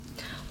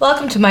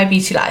Welcome to My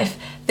Beauty Life.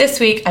 This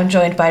week I'm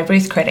joined by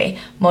Ruth Criddy,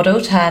 model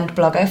turned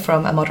blogger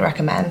from A Model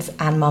Recommends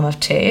and mum of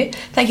two.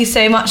 Thank you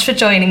so much for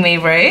joining me,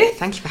 Ruth.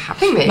 Thank you for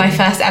having me. My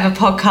first ever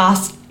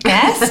podcast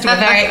guest. We're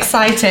very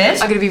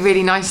excited. I'm going to be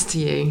really nice to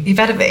you. You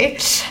better be.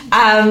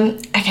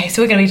 Okay,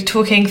 so we're going to be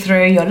talking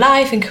through your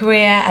life and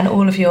career and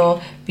all of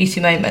your beauty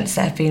moments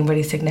that have been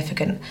really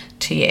significant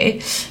to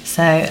you.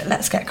 So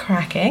let's get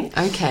cracking.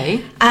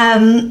 Okay.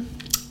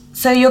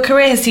 So your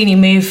career has seen you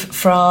move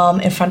from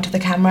in front of the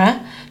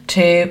camera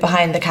to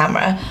behind the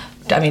camera.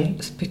 I mean,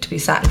 to be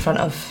sat in front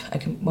of,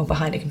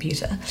 behind a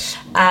computer.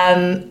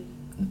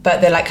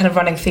 But the kind of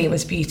running theme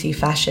was beauty,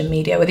 fashion,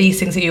 media. Were these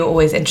things that you were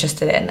always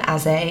interested in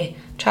as a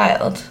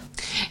child?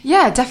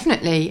 Yeah,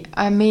 definitely.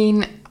 I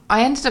mean,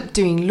 I ended up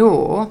doing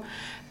law,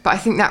 but I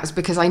think that was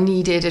because I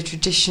needed a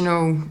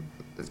traditional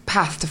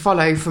path to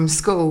follow from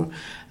school.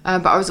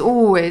 But I was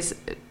always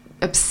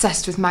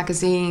obsessed with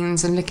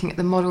magazines and looking at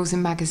the models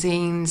in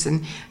magazines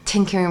and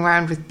tinkering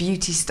around with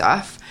beauty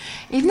stuff.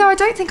 Even though I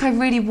don't think I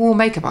really wore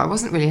makeup, I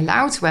wasn't really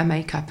allowed to wear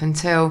makeup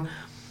until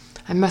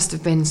I must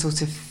have been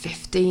sort of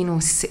 15 or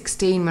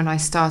 16 when I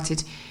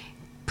started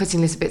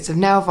putting little bits of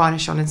nail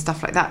varnish on and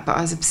stuff like that. But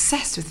I was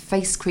obsessed with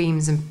face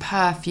creams and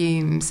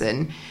perfumes,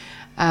 and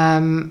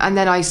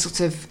then I sort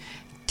of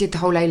did the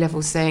whole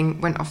A-levels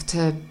thing, went off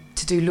to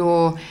do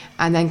law,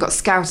 and then got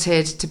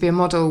scouted to be a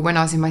model when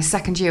I was in my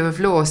second year of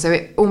law. So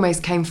it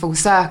almost came full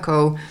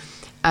circle,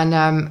 and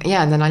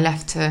and then I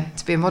left to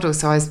be a model.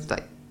 So I was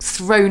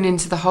thrown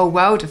into the whole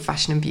world of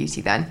fashion and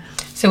beauty then.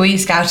 So were you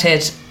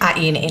scouted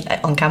at uni,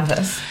 on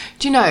campus?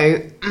 Do you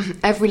know,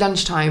 every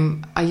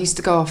lunchtime I used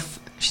to go off,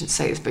 I shouldn't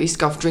say this, but I used to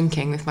go off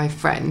drinking with my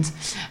friend,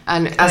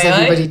 and as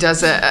everybody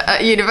does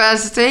at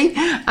university,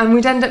 and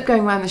we'd end up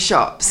going around the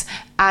shops.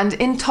 And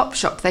in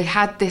Topshop, they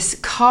had this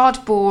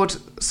cardboard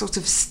sort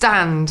of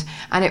stand,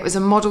 and it was a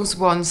Models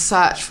One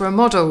search for a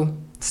model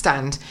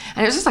stand.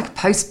 And it was just like a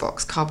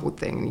postbox cardboard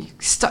thing, and you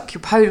stuck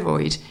your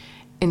Polaroid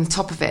in the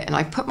top of it. And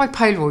I put my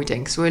Polaroid in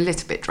because we were a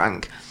little bit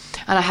drunk.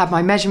 And I had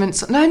my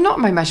measurements, no,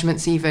 not my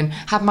measurements even,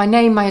 had my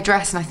name, my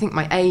address, and I think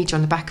my age on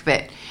the back of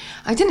it.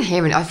 I didn't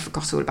hear it, I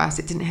forgot all about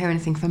it, didn't hear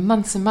anything for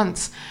months and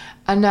months.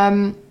 And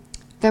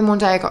then one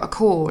day I got a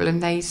call,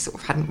 and they sort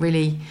of hadn't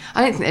really,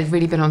 I don't think they'd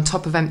really been on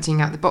top of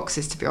emptying out the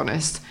boxes, to be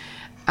honest.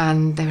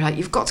 And they were like,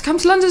 "You've got to come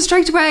to London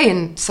straight away."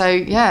 And so,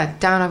 yeah,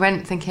 down I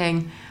went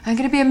thinking, I'm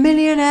going to be a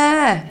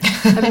millionaire.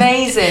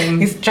 Amazing.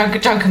 These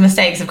drunken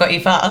mistakes have got you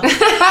far.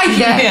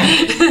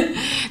 Yeah.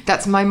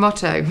 That's my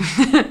motto.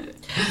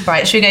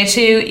 Right, should we go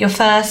to your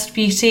first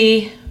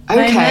beauty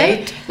Okay,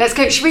 moment? let's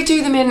go. Should we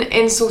do them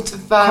in sort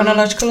of...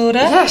 chronological order?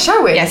 Yeah,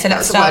 shall we? Yeah, so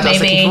let's start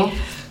maybe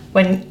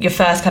when your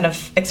first kind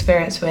of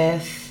experience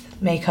with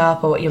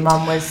makeup, or what your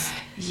mum was...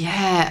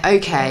 Yeah,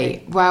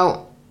 okay.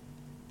 Well,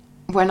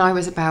 when I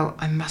was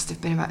I must have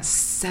been about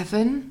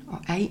 7 or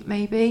 8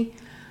 maybe,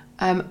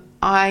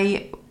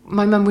 my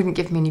mum wouldn't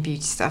give me any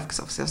beauty stuff because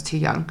obviously I was too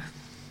young.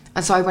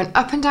 And so I went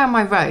up and down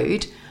my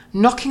road,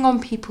 knocking on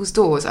people's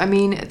doors. I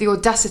mean, the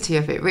audacity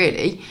of it,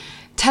 really.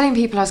 Telling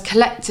people I was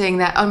collecting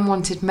their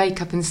unwanted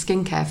makeup and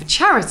skincare for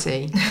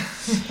charity,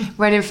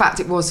 when in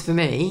fact it was for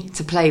me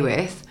to play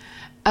with.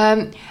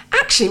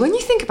 Actually, when you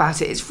think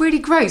about it, it's really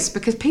gross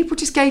because people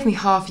just gave me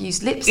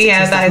half-used lipsticks. Yeah,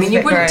 and stuff. that is I mean,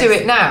 you wouldn't gross. do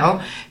it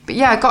now. But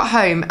yeah, I got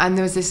home and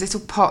there was this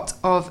little pot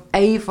of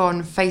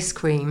Avon face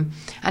cream,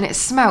 and it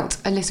smelt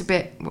a little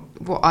bit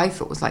what I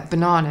thought was like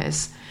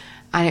bananas.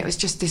 And it was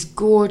just this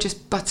gorgeous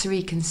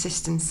buttery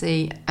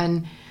consistency.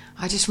 And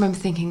I just remember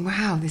thinking,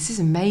 wow, this is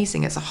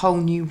amazing. It's a whole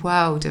new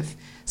world of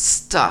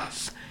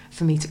stuff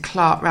for me to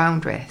clart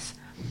round with.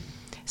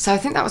 So I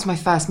think that was my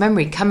first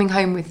memory, coming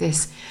home with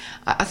this.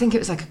 I think it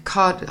was like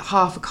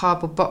half a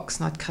cardboard box,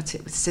 and I'd cut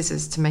it with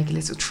scissors to make a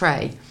little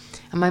tray.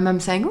 And my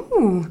mum saying,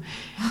 "Ooh,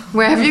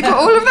 where have you got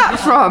all of that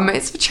from?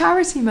 It's for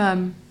charity,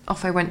 Mum."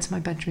 Off I went to my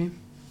bedroom.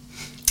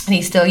 And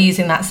he's still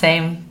using that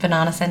same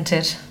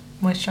banana-scented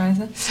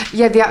moisturiser?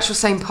 Yeah, the actual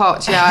same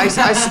pot. Yeah,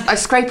 I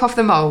scrape off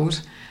the mould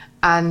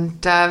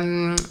and,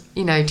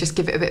 just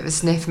give it a bit of a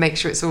sniff, make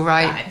sure it's all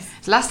right. Nice.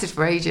 It's lasted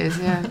for ages,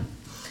 yeah.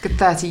 Good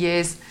 30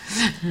 years.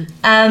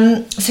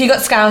 So you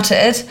got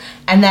scouted,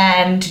 and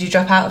then did you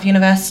drop out of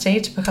university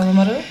to become a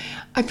model?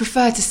 I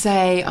prefer to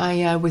say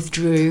I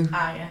withdrew.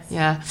 Ah,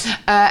 yes.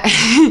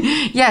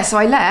 Yeah. Yeah, so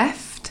I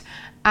left,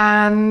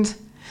 and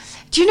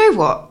do you know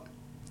what?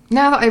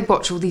 Now that I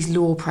watch all these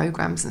law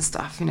programmes and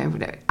stuff,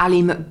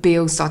 Ally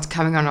McBeal started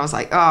coming on, I was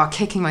like,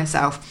 kicking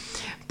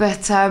myself.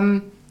 But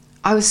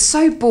I was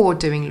so bored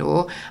doing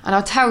law, and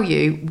I'll tell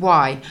you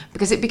why.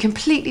 Because it'd be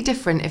completely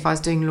different if I was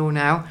doing law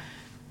now.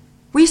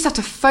 We used to have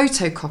to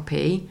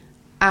photocopy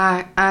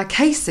our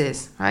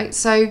cases, right?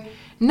 So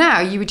now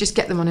you would just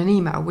get them on an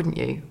email, wouldn't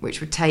you? Which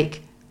would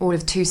take all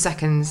of 2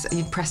 seconds, and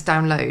you'd press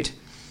download.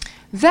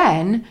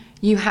 Then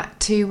you had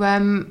to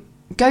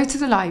go to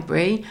the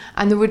library,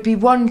 and there would be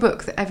one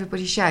book that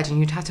everybody shared, and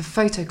you'd have to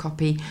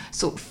photocopy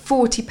sort of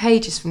 40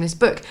 pages from this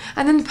book.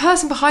 And then the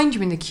person behind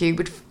you in the queue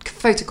would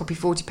photocopy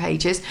 40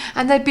 pages,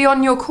 and they'd be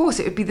on your course.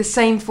 It would be the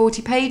same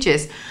 40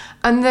 pages.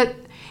 And that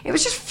it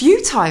was just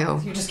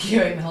futile. You're just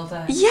queuing the whole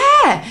day.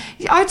 Yeah.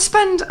 I'd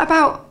spend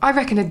about, I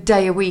reckon, a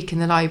day a week in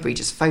the library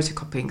just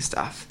photocopying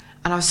stuff.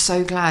 And I was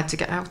so glad to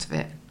get out of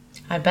it.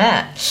 I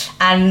bet.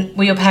 And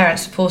were your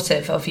parents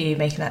supportive of you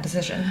making that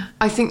decision?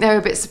 I think they were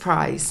a bit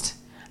surprised.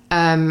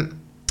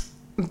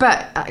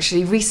 But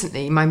actually,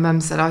 recently, my mum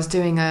said I was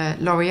doing a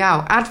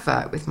L'Oreal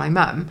advert with my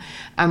mum,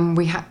 and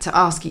we had to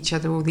ask each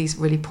other all these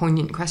really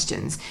poignant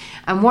questions.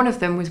 And one of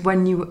them was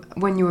when you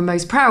were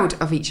most proud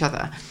of each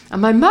other.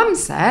 And my mum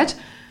said,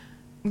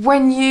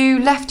 when you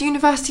left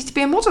university to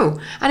be a model.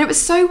 And it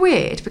was so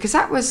weird because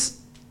that was,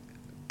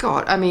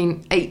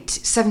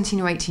 17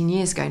 or 18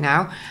 years ago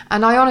now.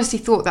 And I honestly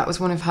thought that was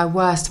one of her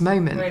worst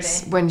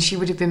moments, when she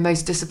would have been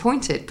most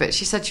disappointed. But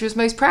she said she was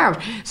most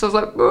proud. So I was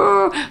like,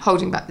 oh,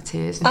 holding back the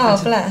tears.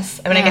 Oh, bless.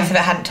 I mean, I guess if it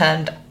hadn't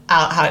turned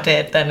out how it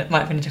did, then it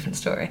might have been a different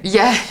story.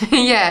 Yeah,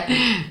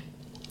 yeah.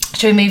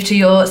 Should we move to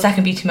your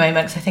second beauty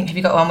moment? Because I think, have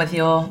you got one with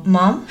your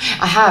mum?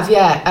 I have,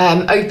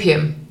 yeah.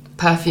 Opium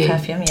perfume.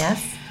 Perfume,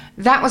 yes.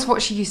 That was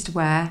what she used to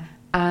wear.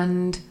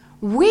 And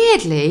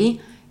weirdly,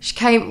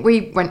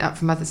 we went up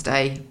for Mother's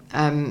Day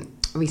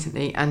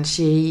recently, and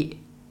she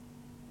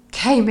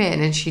came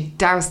in and she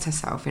doused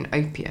herself in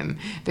opium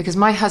because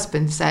my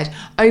husband said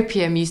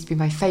opium used to be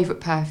my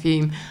favourite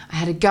perfume. I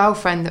had a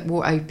girlfriend that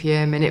wore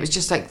opium, and it was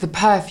just like the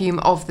perfume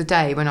of the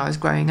day when I was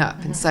growing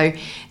up. And so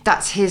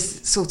that's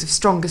his sort of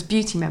strongest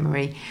beauty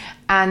memory.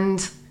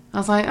 And I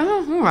was like,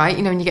 oh, all right,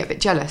 when you get a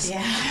bit jealous.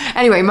 Yeah.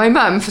 Anyway, my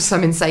mum, for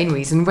some insane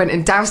reason, went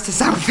and doused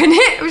herself in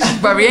it, which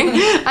is worrying,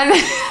 and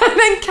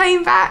then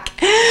came back.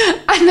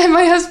 And then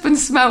my husband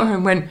smelled her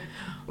and went,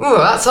 oh,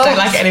 that's off. Don't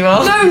like it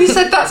anymore. No, he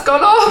said that's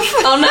gone off.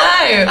 Oh,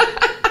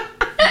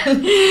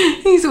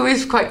 no. He's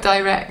always quite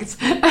direct.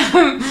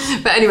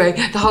 But anyway,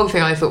 the whole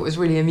thing I thought was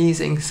really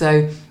amusing.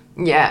 So,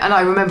 yeah, and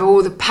I remember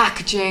all the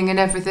packaging and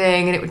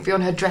everything, and it would be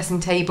on her dressing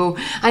table.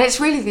 And it's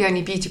really the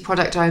only beauty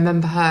product I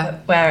remember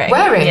her wearing.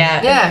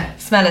 Yeah.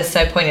 Smell is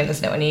so poignant,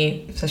 isn't it, when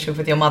you, especially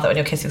with your mother, when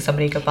you're kissing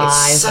somebody goodbye.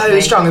 It's so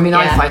strong. I mean,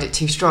 I find it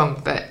too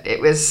strong, but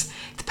it was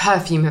the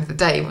perfume of the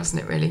day,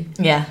 wasn't it, really?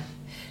 Yeah.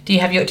 Do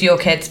your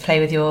kids play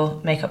with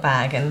your makeup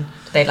bag, and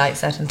do they like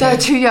certain things? They're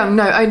too young,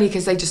 no, only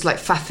because they just like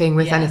faffing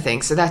with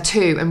anything. So they're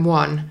 2 and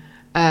 1.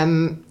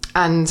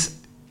 And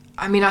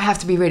I mean, I have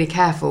to be really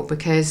careful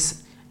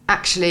because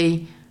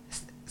actually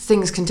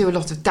things can do a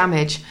lot of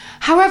damage.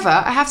 However,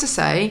 I have to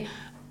say,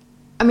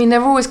 I mean,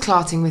 they're always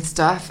clarting with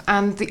stuff,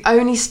 and the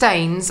only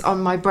stains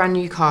on my brand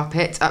new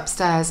carpet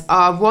upstairs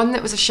are one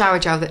that was a shower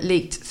gel that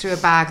leaked through a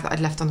bag that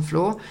I'd left on the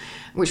floor,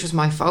 which was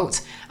my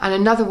fault, and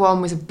another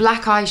one was a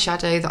black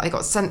eyeshadow that I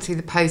got sent through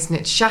the post, and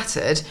it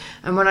shattered,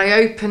 and when I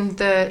opened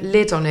the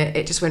lid on it,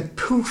 it just went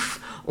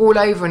poof all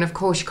over, and of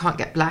course you can't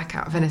get black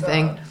out of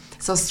anything.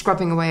 So I was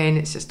scrubbing away and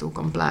it's just all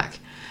gone black.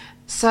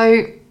 So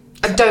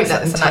I don't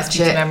let them touch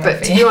it,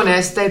 but to be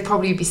honest, they'd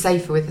probably be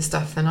safer with the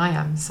stuff than I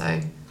am, so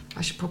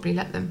I should probably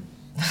let them.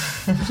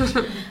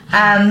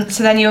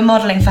 So then you were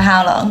modelling for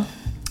how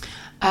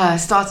long?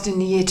 Started in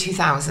the year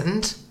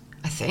 2000,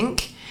 I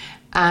think,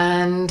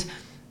 and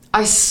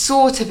I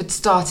sort of had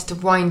started to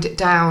wind it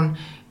down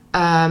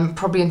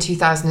probably in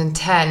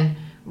 2010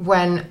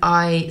 when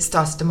I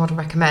started to model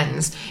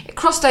recommends. It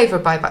crossed over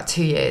by about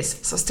 2 years,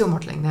 so I was still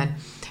modelling then.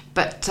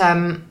 But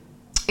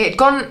it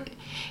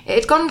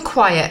had gone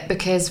quiet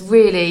because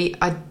really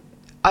I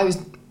was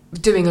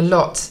doing a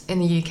lot in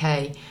the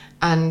UK.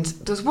 And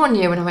there was one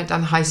year when I went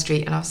down the high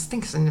street and I was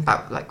thinking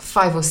about like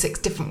 5 or 6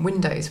 different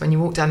windows when you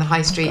walk down the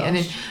high street and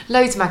in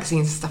loads of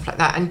magazines and stuff like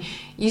that. And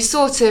you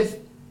sort of,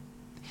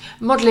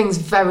 modelling's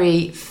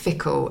very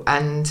fickle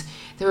and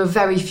there are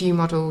very few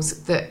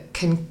models that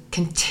can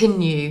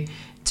continue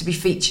to be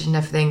featured and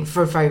everything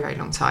for a very, very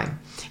long time.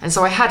 And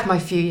so I had my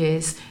few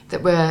years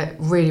that were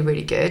really,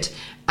 really good.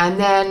 And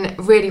then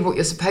really what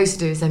you're supposed to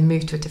do is then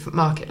move to a different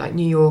market like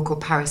New York or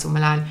Paris or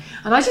Milan.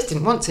 And I just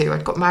didn't want to.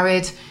 I'd got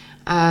married.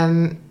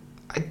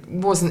 I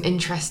wasn't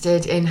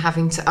interested in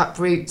having to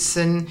uproot,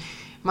 and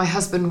my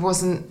husband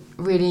wasn't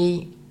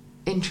really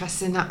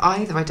interested in that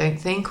either, I don't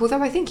think.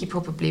 Although I think he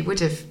probably would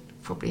have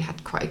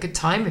had quite a good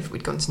time if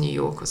we'd gone to New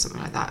York or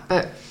something like that.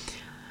 But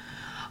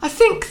I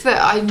think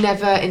that I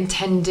never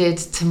intended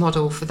to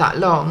model for that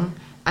long,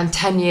 and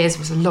 10 years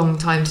was a long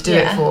time to do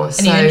it for.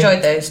 And you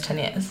enjoyed those 10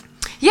 years?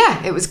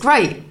 Yeah, it was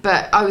great,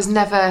 but I was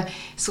never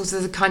sort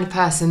of the kind of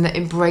person that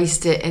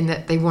embraced it in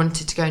that they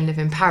wanted to go and live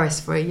in Paris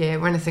for a year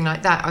or anything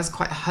like that. I was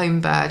quite a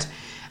home bird,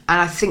 and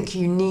I think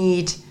you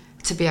need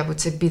to be able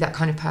to be that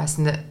kind of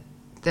person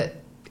that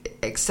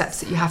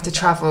accepts that you have to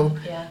travel.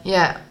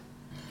 Yeah.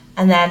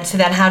 And then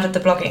how did the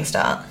blogging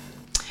start?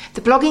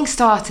 The blogging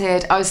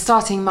started, I was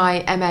starting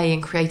my MA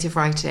in creative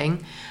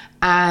writing,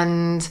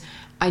 and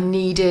I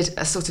needed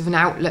a sort of an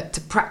outlet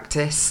to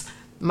practice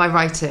my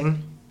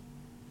writing.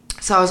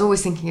 So I was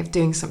always thinking of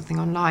doing something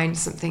online,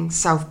 something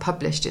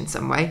self-published in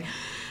some way.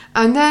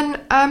 And then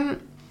a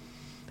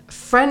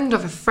friend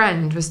of a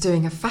friend was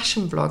doing a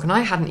fashion blog, and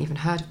I hadn't even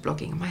heard of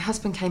blogging. And my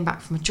husband came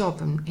back from a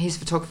job, and he's a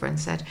photographer, and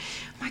said,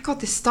 "My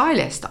God, this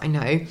stylist that I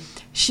know,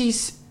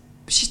 she's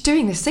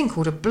doing this thing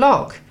called a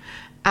blog."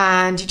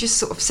 and you just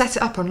sort of set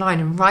it up online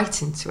and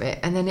write into it,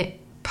 and then it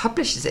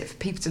publishes it for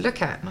people to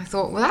look at. And I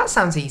thought, well, that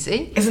sounds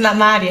easy. Isn't that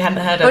mad? You hadn't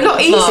heard of it? Well,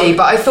 not easy,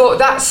 but I thought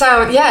that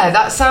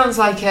sounds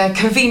like a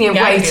convenient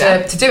way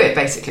to do it,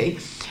 basically.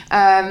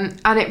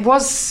 And it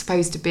was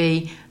supposed to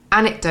be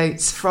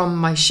anecdotes from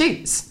my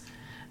shoots.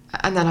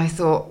 And then I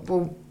thought,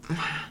 well,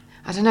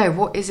 I don't know,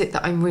 what is it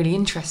that I'm really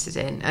interested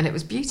in? And it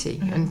was beauty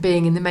and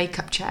being in the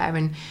makeup chair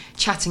and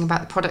chatting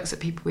about the products that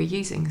people were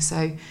using.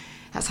 So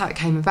that's how it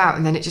came about.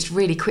 And then it just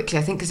really quickly,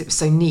 I think because it was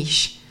so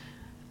niche,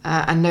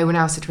 and no one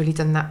else had really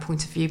done that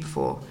point of view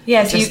before.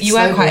 Yeah, so you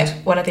were quite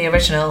one of the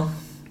original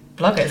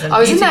bloggers. And I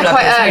was in there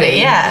quite early.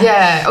 Really,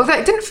 yeah. Although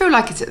it didn't feel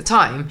like it at the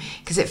time,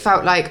 because it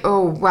felt like,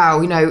 oh,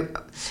 wow,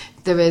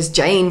 there was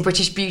Jane,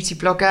 British beauty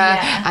blogger,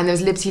 and there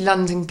was Liberty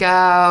London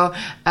Girl,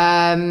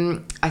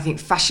 I think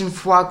Fashion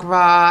Foie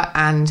Gras,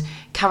 and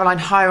Caroline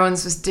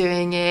Hirons was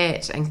doing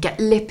it, and Get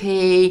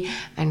Lippy,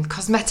 and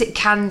Cosmetic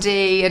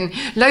Candy, and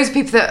loads of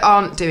people that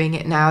aren't doing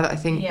it now that I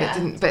think that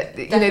didn't. But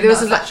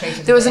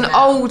there was an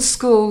old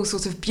school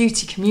sort of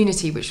beauty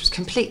community which was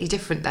completely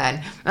different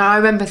then. And I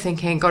remember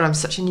thinking, God, I'm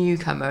such a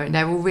newcomer, and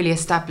they're all really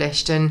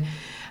established, and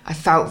I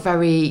felt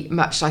very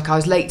much like I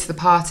was late to the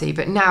party.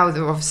 But now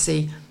there are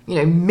obviously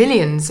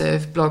millions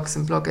of blogs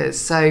and bloggers.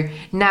 So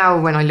now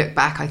when I look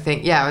back, I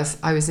think,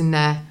 I was in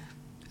there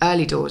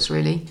early doors,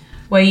 really.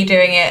 Were you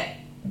doing it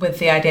with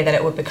the idea that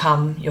it would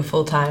become your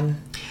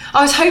full-time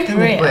I was hoping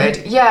career? it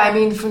would. Yeah, I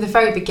mean, from the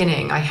very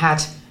beginning, I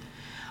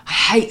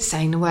hate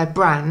saying the word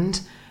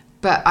brand,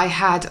 but I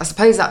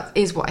suppose that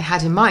is what I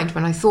had in mind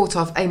when I thought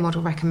of A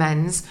Model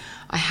Recommends.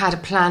 I had a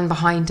plan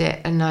behind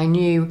it, and I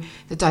knew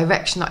the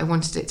direction that I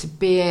wanted it to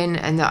be in,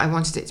 and that I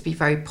wanted it to be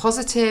very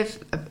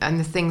positive, and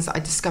the things that I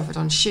discovered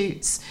on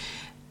shoots,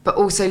 but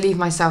also leave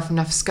myself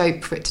enough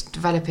scope for it to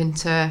develop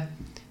into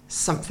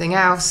something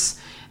else.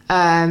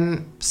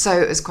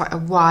 So it was quite a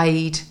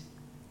wide,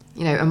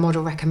 A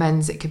Model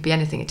Recommends. It could be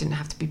anything. It didn't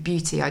have to be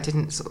beauty. I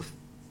didn't sort of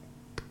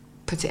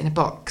put it in a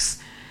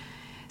box.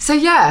 So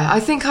I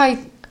think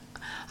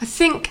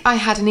I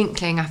had an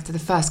inkling after the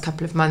first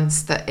couple of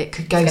months that it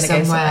could go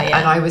somewhere, and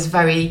I was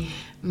very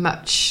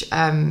much,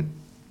 I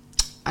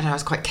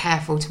was quite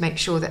careful to make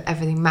sure that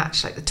everything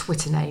matched, like the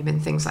Twitter name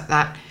and things like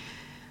that.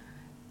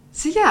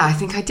 So I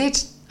think I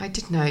did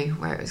know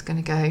where it was going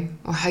to go,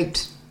 or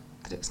hoped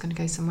that it was going to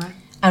go somewhere.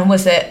 And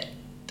was it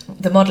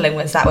the modelling,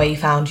 was that where you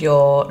found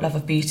your love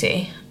of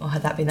beauty, or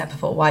had that been there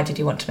before? Why did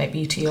you want to make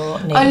beauty your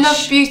niche? I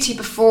loved beauty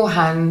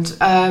beforehand.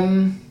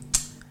 I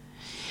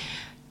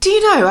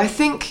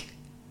think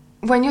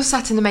when you're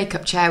sat in the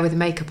makeup chair with a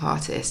makeup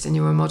artist and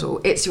you're a model,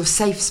 it's your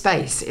safe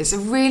space. It's a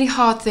really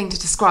hard thing to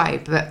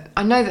describe, but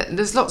I know that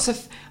there's lots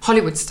of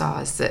Hollywood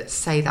stars that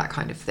say that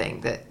kind of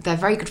thing, that they're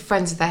very good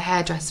friends with their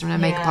hairdresser and their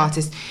makeup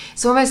artist.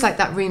 It's almost like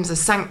that room's a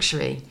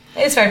sanctuary.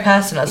 It's very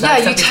personal.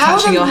 Yeah, you tell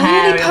them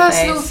really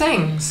personal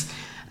things.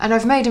 And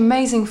I've made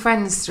amazing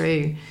friends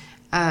through,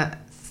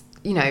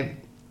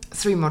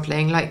 through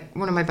modelling. Like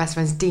one of my best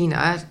friends,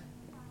 Dina,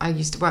 I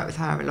used to work with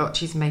her a lot.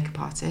 She's a makeup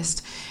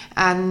artist.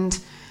 And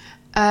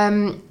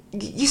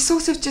you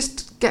sort of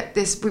just get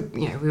this,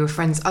 we were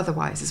friends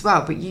otherwise as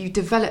well, but you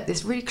develop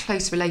this really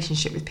close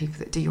relationship with people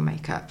that do your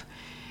makeup.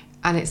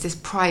 And it's this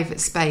private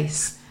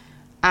space.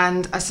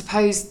 And I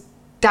suppose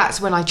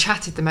that's when I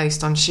chatted the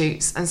most on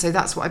shoots, and so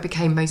that's what I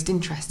became most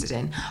interested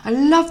in. I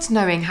loved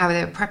knowing how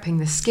they were prepping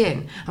the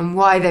skin and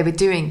why they were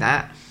doing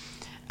that.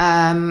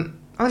 I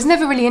was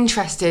never really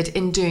interested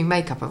in doing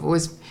makeup. I've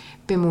always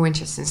been more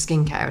interested in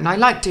skincare, and I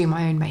like doing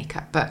my own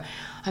makeup, but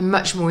I'm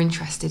much more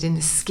interested in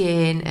the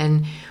skin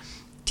and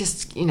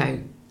just,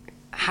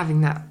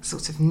 having that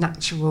sort of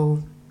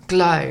natural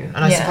glow. And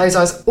I suppose I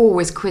was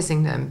always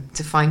quizzing them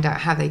to find out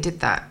how they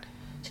did that.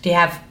 Did you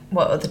have,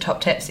 what were the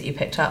top tips that you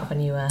picked up when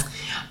you were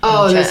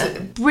there's a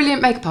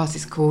brilliant makeup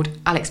artist called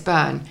Alex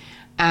Byrne,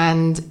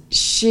 and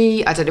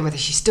she, I don't know whether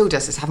she still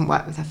does this, I haven't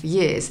worked with her for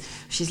years,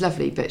 she's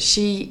lovely, but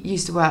she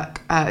used to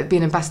be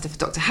an ambassador for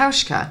Dr.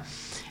 Hauschka,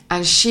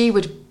 and she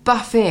would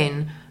buff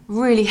in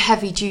really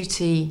heavy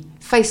duty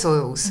face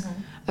oils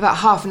about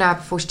half an hour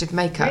before she did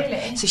makeup.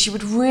 Really? So she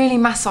would really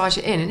massage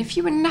it in, and if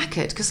you were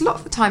knackered, because a lot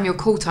of the time your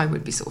call time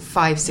would be sort of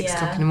 5-6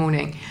 o'clock in the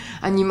morning,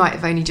 and you might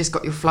have only just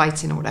got your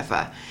flight in or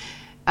whatever,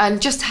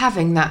 and just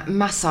having that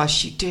massage,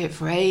 she'd do it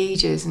for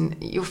ages,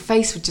 and your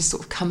face would just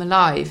sort of come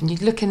alive, and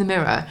you'd look in the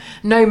mirror,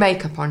 no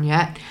makeup on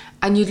yet,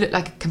 and you'd look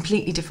like a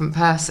completely different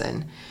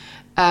person.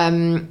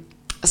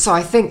 So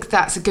I think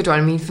that's a good one.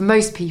 I mean, for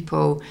most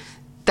people,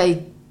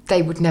 they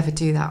would never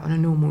do that on a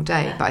normal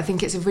day, but I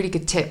think it's a really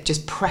good tip,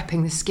 just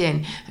prepping the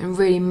skin and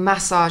really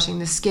massaging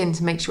the skin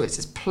to make sure it's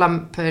as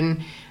plump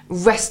and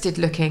rested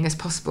looking as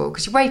possible,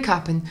 because you wake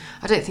up and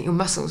I don't think your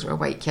muscles are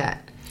awake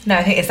yet. No,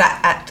 I think it's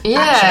that action of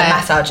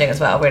massaging as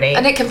well, really.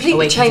 And it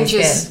completely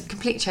changes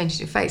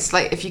your face.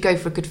 Like if you go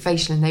for a good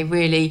facial and they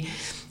really,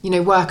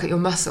 work at your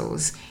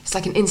muscles, it's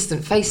like an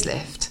instant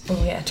facelift.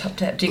 Oh yeah, top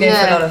tip. Do you go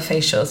for a lot of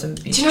facials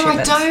and beauty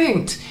treatments?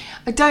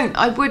 I don't.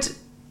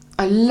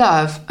 I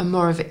love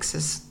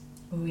Amorovix's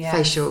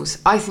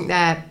facials. I think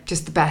they're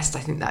just the best, I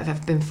think, that I've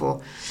ever been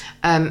for.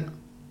 And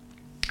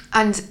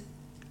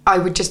I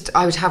would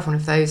have one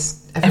of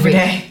those every week.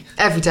 day.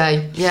 Every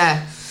day,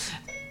 yeah.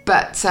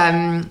 But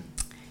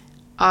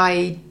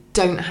I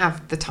don't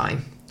have the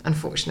time,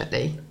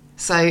 unfortunately.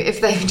 So if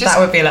they just... That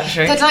would be a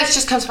luxury. They'd like to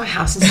just come to my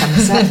house in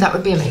Somerset, that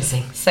would be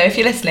amazing. So if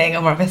you're listening,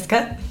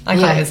 Amora-Visca. I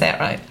can't even say it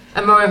right.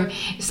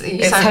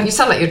 You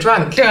sound like you're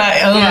drunk.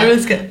 Right,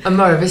 Amora-Visca.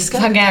 Amora-Visca. It's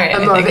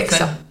Hungarian.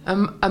 Amora-Visca.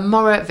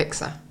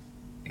 Amora-Visca.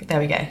 There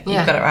we go. Yeah.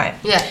 You've got it right.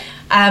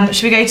 Yeah.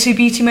 Should we go to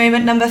beauty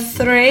moment number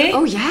 3?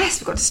 Oh yes,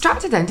 we got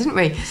distracted then, didn't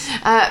we?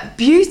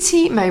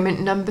 Beauty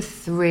moment number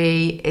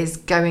 3 is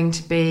going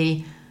to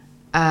be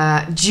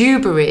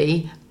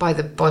Dewberry by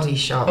The Body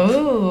Shop.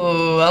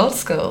 Ooh, old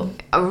school.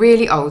 A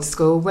really old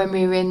school. When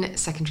we were in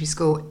secondary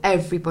school,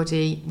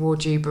 everybody wore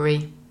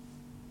Dewberry.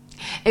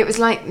 It was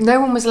like no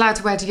one was allowed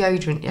to wear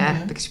deodorant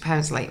yet because your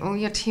parents were like, oh,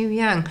 you're too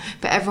young.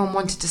 But everyone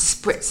wanted to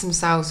spritz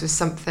themselves with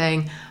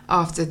something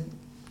after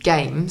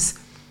games.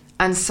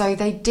 And so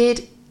they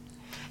did.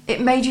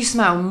 It made you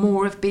smell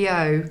more of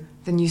BO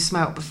than you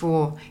smelt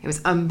before. It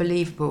was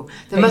unbelievable.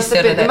 There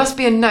must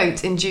be a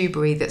note in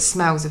Dewberry that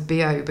smells of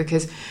BO,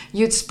 because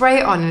you'd spray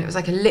it on and it was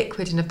like a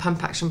liquid in a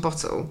pump action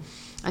bottle,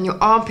 and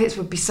your armpits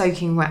would be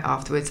soaking wet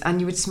afterwards, and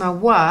you would smell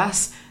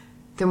worse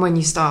than when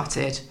you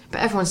started.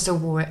 But everyone still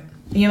wore it.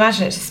 You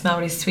imagine it to smell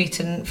really sweet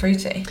and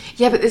fruity.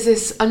 Yeah, but there's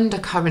this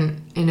undercurrent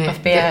in it.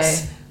 Of BO.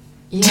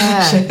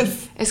 Yeah.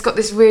 It's got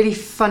this really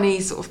funny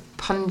sort of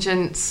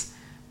pungent...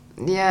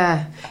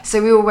 Yeah,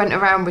 so we all went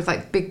around with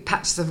like big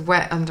patches of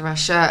wet under our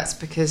shirts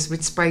because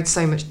we'd sprayed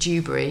so much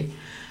Dewberry,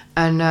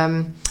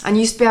 and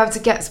used to be able to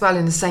get as well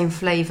in the same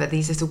flavour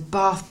these little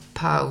bath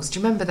pearls. Do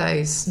you remember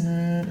those?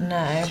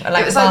 No,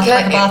 like a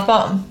bath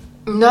bomb.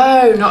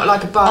 No, not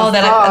like a bath. Oh,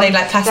 are they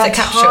like plastic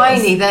capsules?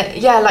 Tiny.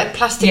 They're like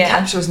plastic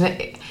capsules,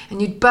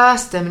 and you'd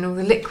burst them, and all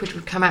the liquid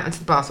would come out into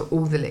the bath. Or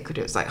all the liquid,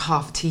 it was like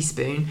half a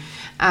teaspoon,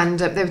 and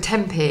they were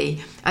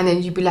 10p, and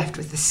then you'd be left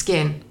with the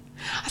skin.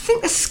 I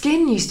think the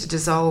skin used to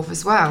dissolve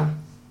as well.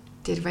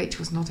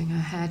 Rachel's nodding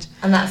her head.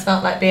 And that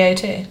smelled like BO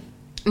too?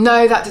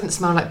 No, that didn't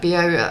smell like BO.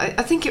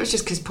 I think it was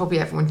just because probably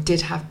everyone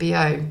did have BO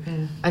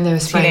and they were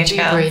spraying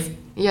Dewberry.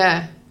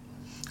 Yeah.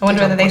 I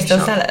wonder whether they still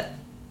sell it.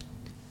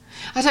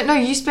 I don't know.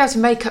 You used to be able to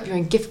make up your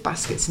own gift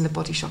baskets in The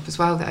Body Shop as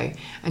well, though.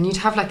 And you'd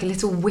have like a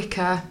little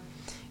wicker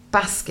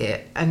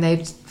basket and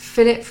they'd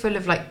fill it full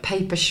of like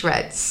paper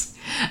shreds.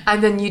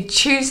 And then you'd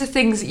choose the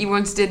things that you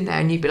wanted in there,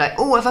 and you'd be like,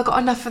 oh, have I got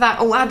enough for that?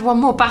 Oh, add one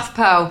more bath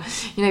pearl.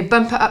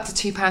 Bump it up to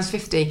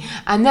 £2.50.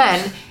 And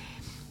then,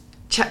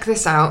 check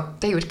this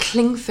out, they would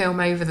cling film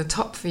over the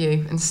top for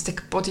you and stick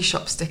a Body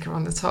Shop sticker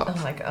on the top.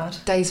 Oh my God.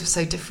 Days were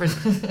so different.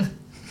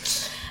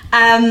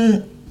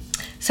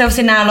 So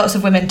obviously now lots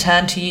of women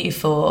turn to you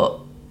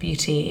for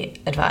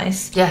beauty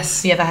advice.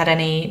 Yes. Have you ever had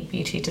any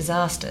beauty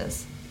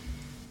disasters?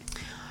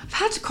 I've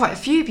had quite a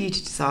few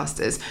beauty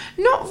disasters.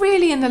 Not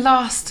really in the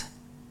last...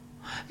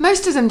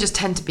 Most of them just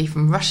tend to be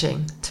from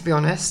rushing, to be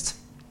honest.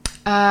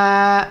 The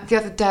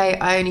other day,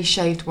 I only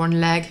shaved one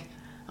leg,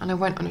 and I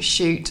went on a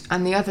shoot,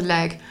 and the other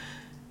leg,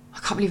 I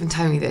can't believe I'm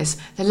telling you this,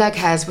 the leg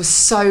hairs were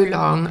so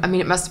long. I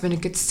mean, it must have been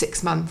a good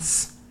 6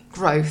 months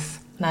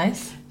growth.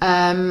 Nice.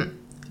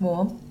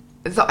 Warm.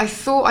 That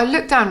I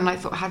looked down and I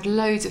thought I had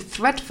loads of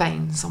thread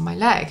veins on my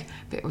leg,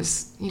 but it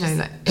was,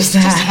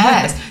 just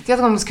hairs. The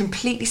other one was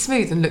completely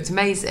smooth and looked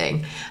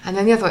amazing, and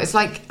then the other one, it was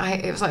like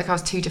I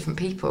was two different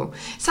people.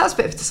 So that was a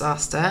bit of a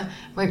disaster.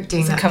 Won't be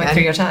doing that coming again.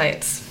 Through your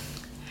tights.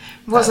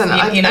 Wasn't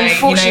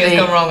unfortunately, it's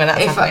gone wrong when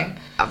that's happening.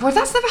 Well,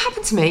 that's never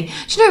happened to me.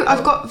 Do you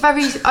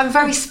know, I'm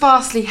very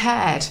sparsely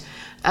haired,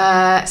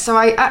 so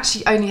I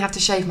actually only have to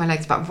shave my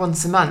legs about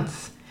once a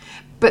month.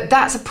 But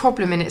that's a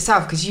problem in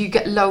itself, because you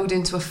get lulled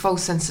into a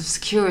false sense of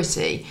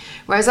security.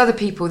 Whereas other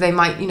people, they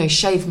might,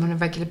 shave them on a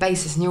regular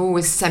basis and you're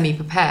always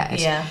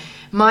semi-prepared. Yeah.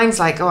 Mine's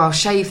like, I'll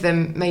shave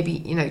them maybe,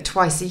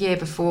 twice a year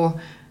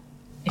before.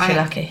 If you're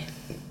lucky.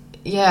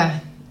 Yeah,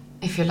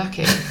 if you're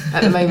lucky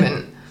at the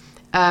moment.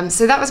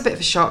 So that was a bit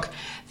of a shock.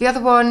 The other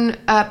one,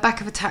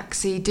 back of a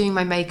taxi, doing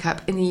my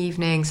makeup in the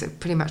evening, so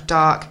pretty much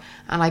dark,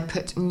 and I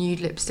put nude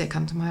lipstick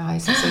under my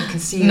eyes and some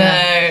concealer.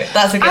 No,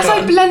 that's a good one. As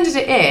I blended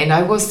it in,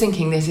 I was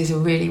thinking this is a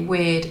really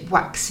weird,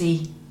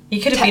 waxy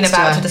You could have been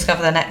about to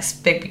discover the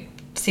next big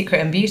secret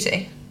in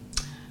beauty.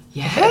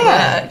 Yeah. If it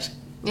had worked.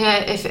 Yeah,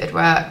 if it had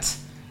worked.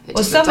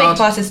 Well, some makeup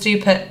artists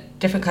do put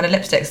different kind of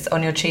lipsticks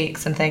on your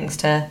cheeks and things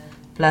to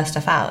blur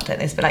stuff out, don't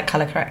they? It's a bit like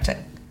colour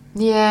correcting.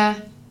 Yeah.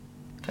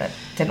 But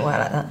it didn't work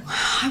like that.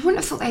 I wouldn't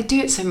have thought they'd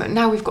do it so much.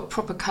 Now we've got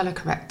proper colour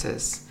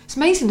correctors. It's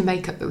amazing the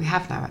makeup that we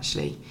have now,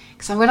 actually.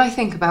 Because when I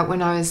think about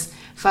when I was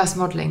first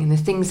modelling and the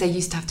things they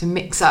used to have to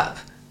mix up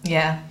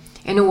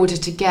in order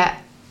to get,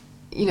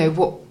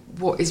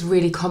 what is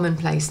really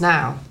commonplace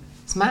now.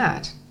 It's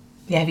mad.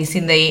 Yeah, have you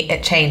seen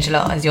it change a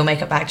lot? Has your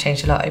makeup bag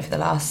changed a lot over the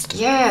last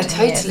 10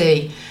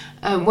 totally.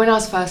 When I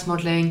was first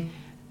modelling,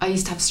 I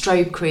used to have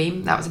strobe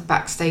cream. That was a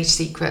backstage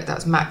secret. That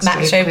was MAC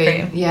strobe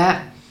cream.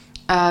 Yeah.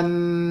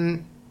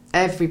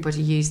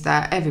 Everybody used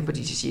that.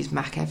 Everybody just used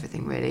MAC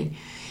everything, really.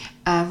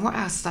 What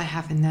else did I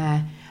have in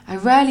there? I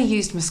rarely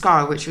used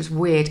mascara, which was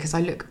weird because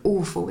I look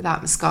awful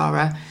without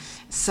mascara.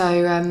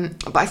 So,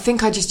 but I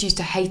think I just used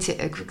to hate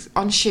it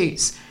on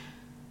shoots.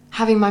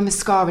 Having my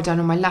mascara done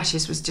on my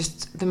lashes was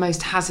just the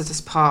most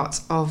hazardous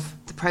part of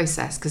the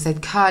process because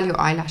they'd curl your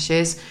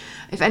eyelashes.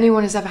 If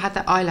anyone has ever had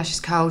their eyelashes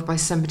curled by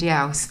somebody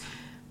else,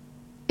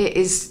 it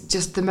is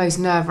just the most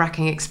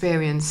nerve-wracking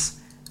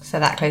experience. So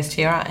that close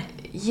to your eye?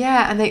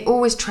 Yeah, and they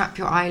always trap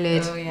your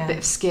eyelid, bit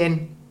of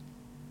skin.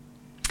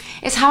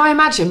 It's how I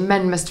imagine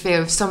men must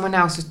feel if someone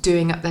else was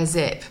doing up their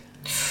zip.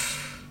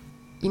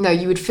 You know,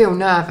 you would feel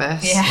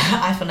nervous. Yeah,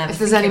 I feel nervous.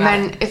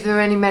 If there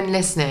are any men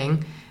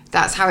listening,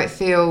 that's how it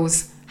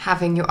feels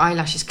having your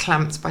eyelashes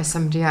clamped by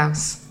somebody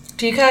else.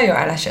 Do you curl your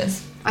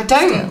eyelashes? I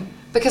don't,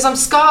 because I'm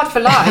scarred for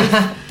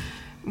life.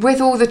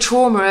 With all the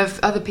trauma of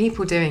other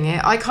people doing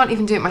it, I can't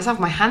even do it myself.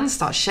 My hands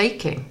start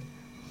shaking.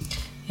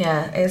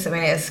 Yeah, it is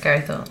a scary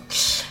thought.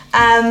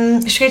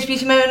 Should we go to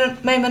beauty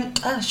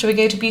moment? Should we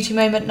go to beauty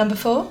moment number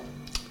 4?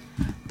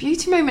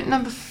 Beauty moment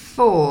number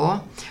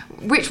 4,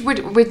 which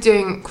we're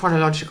doing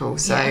chronological,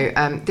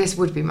 so this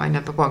would be my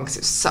number 1 because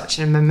it's such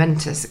a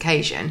momentous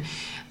occasion.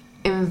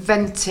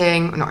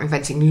 Launching.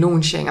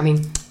 I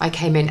mean, I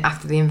came in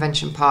after the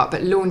invention part,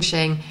 but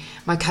launching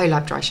my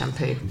Colab dry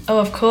shampoo. Oh,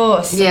 of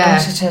course. Yeah. I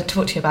wanted to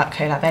talk to you about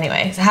Colab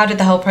anyway. So how did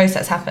the whole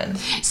process happen?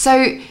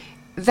 So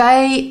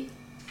they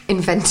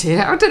invented,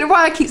 I don't know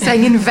why I keep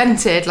saying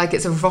invented like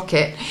it's a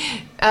rocket.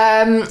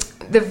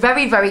 The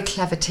very, very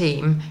clever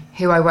team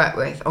who I work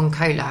with on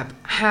Colab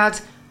had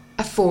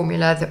a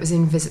formula that was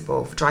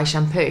invisible for dry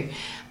shampoo.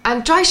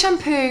 And dry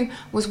shampoo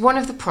was one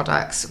of the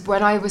products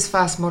when I was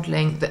first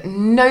modelling that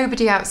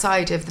nobody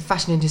outside of the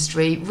fashion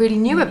industry really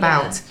knew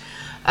about.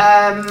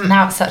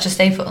 Now it's such a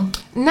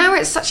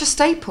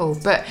staple.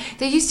 But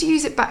they used to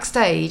use it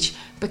backstage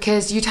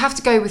because you'd have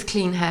to go with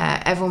clean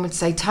hair. Everyone would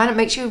say, turn it,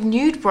 make sure you have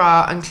nude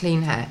bra and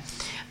clean hair.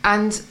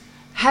 And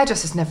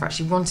hairdressers never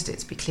actually wanted it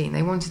to be clean.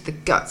 They wanted the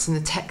guts and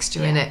the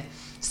texture in it.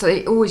 So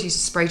they always used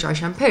to spray dry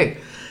shampoo.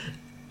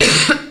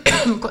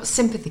 I've got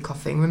sympathy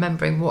coughing,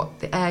 remembering what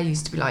the air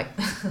used to be like.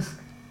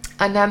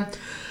 And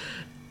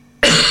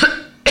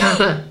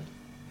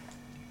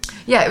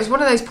yeah, it was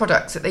one of those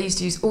products that they used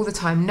to use all the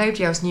time,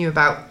 nobody else knew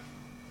about.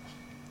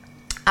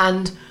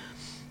 And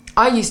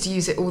I used to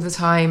use it all the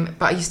time,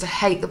 but I used to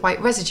hate the white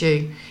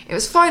residue. It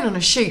was fine on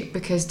a shoot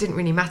because it didn't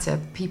really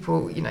matter.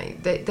 People, you know,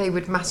 they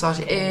would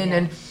massage it in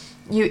and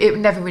it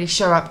would never really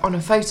show up on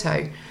a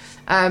photo.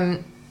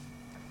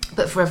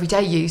 But for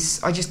everyday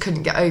use, I just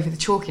couldn't get over the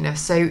chalkiness.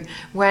 So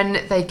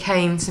when they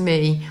came to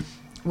me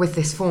with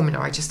this formula,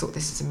 I just thought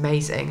this is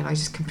amazing, and I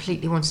just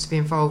completely wanted to be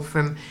involved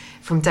from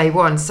day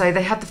one. So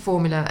they had the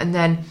formula, and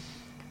then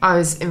I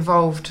was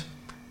involved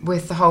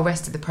with the whole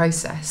rest of the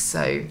process.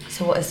 So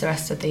what is the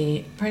rest of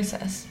the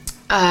process?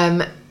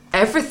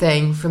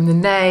 Everything from the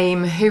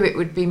name, who it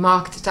would be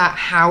marketed at,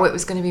 how it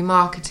was going to be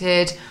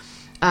marketed,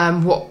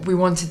 what we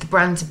wanted the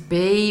brand to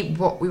be,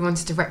 what we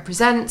wanted to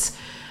represent.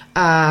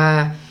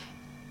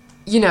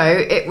 You know,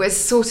 it was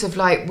sort of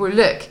like, well,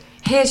 look,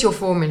 here's your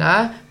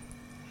formula.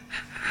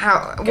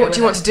 What do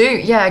you want to do?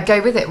 Yeah,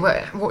 go with it.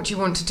 What do you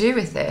want to do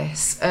with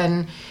this?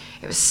 And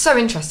it was so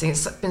interesting.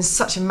 It's been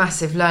such a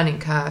massive learning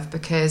curve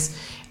because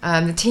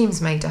the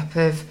team's made up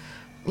of,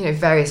 you know,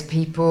 various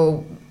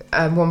people.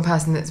 One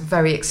person that's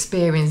very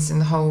experienced in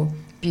the whole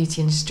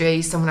beauty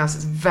industry, someone else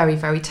that's very,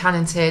 very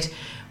talented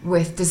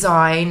with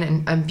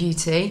design and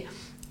beauty.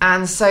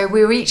 And so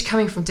we were each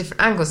coming from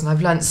different angles, and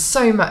I've learned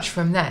so much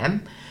from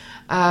them.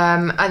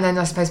 And then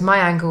I suppose my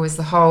angle was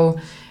the whole,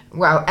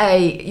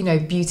 you know,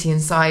 beauty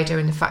insider,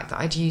 and the fact that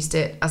I'd used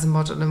it as a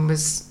model and it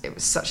was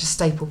such a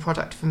staple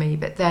product for me.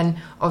 But then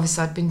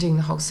obviously I'd been doing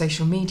the whole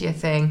social media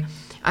thing,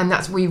 and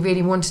we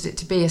really wanted it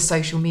to be a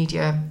social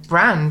media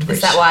brand.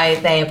 Is that why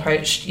they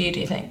approached you, do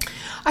you think?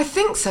 I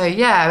think so,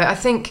 yeah. I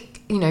think,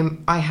 you know,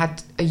 I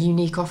had a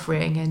unique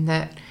offering in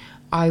that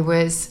I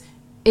was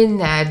in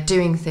there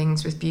doing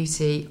things with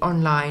beauty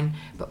online,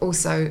 but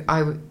also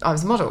I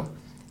was a model.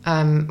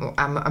 I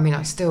mean,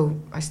 I still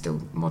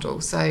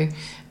model, so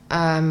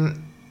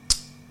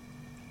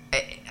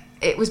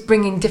it was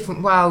bringing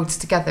different worlds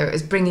together. It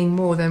was bringing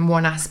more than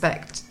one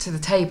aspect to the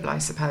table, I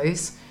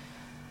suppose.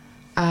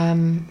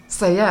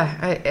 So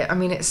yeah, I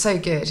mean, it's so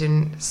good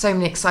and so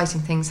many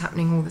exciting things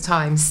happening all the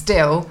time.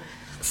 Still,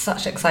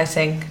 such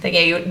exciting thing.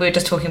 Yeah, we were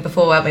just talking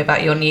before, weren't we,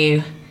 about your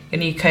new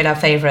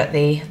Colab favourite,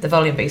 the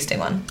volume boosting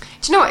one.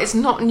 Do you know what? It's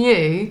not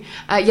new.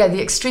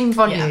 The extreme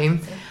volume.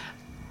 Yeah.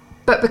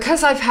 But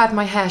because I've had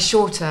my hair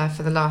shorter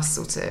for the last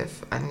sort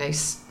of, I don't know,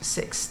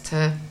 6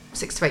 to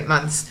 8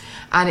 months,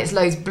 and it's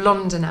loads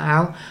blonder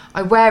now,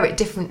 I wear it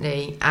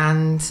differently,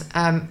 and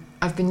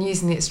I've been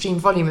using the extreme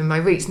volume in my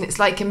roots, and it's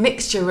like a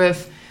mixture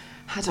of,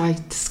 how do I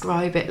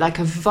describe it, like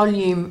a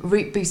volume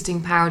root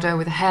boosting powder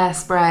with a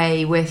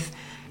hairspray with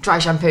dry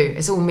shampoo.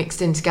 It's all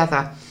mixed in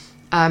together,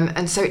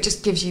 and so it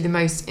just gives you the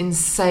most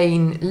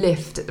insane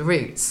lift at the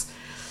roots,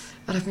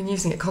 and I've been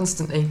using it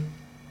constantly.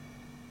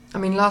 I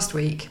mean, last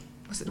week,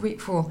 was it the week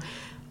before,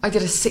 I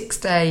did a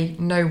 6-day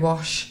no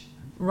wash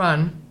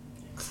run.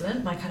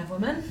 Excellent, my kind of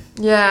woman.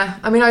 Yeah,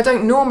 I mean, I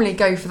don't normally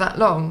go for that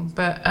long,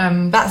 but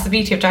that's the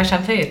beauty of dry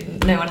shampoo.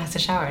 No one has to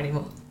shower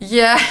anymore.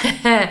 Yeah.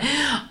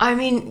 I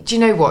mean, do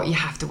you know what? You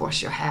have to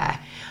wash your hair.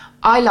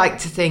 I like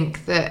to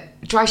think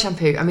that dry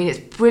shampoo, I mean, it's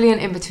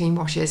brilliant in between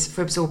washes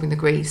for absorbing the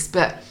grease,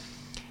 but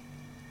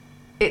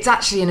it's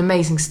actually an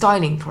amazing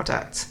styling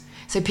product.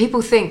 So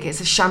people think it's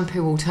a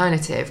shampoo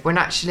alternative when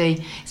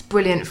actually it's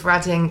brilliant for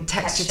adding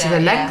texture to the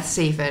lengths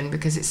even,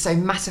 because it's so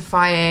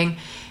mattifying.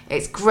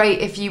 It's great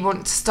if you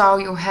want to style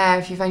your hair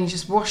if you've only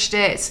just washed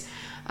it.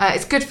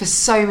 It's good for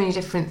so many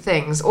different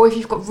things. Or if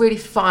you've got really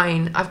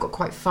fine, I've got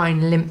quite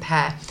fine limp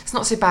hair. It's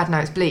not so bad now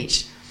it's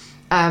bleached.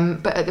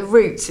 But at the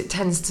roots it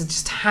tends to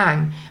just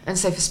hang. And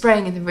so for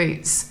spraying in the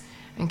roots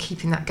and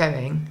keeping that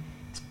going,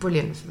 it's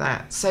brilliant for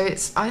that. So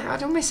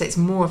I'd almost say it's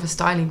more of a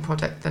styling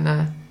product than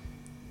a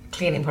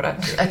cleaning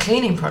product. A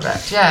cleaning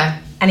product, yeah.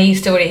 And are you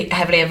still really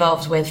heavily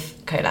involved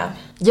with CoLab?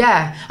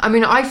 Yeah, I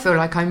mean, I feel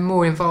like I'm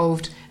more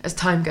involved as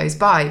time goes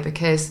by,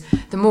 because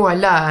the more I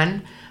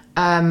learn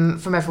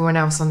from everyone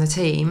else on the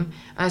team,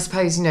 and I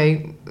suppose, you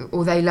know,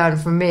 or they learn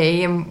from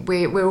me, and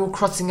we're all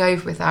crossing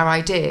over with our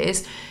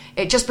ideas,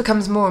 it just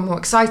becomes more and more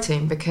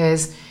exciting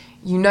because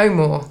you know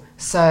more,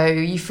 so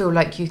you feel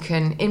like you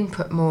can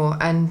input more.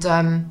 And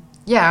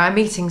our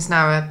meetings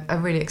now are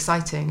really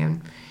exciting,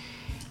 and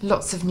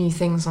lots of new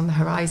things on the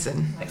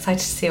horizon. I'm excited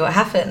to see what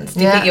happens.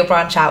 Do you think you'll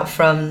branch out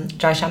from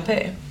dry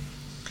shampoo?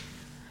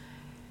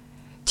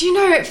 Do you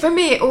know, for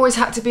me, it always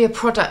had to be a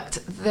product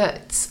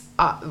that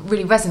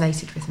really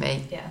resonated with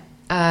me. Yeah.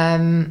 I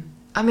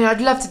mean,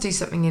 I'd love to do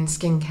something in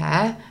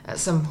skincare at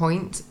some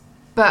point,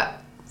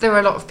 but there are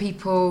a lot of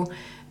people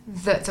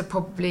that are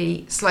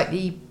probably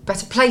slightly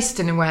better placed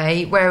in a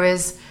way,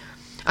 whereas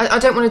I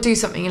don't want to do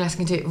something unless I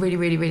can do it really,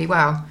 really, really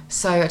well.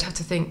 So I'd have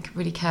to think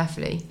really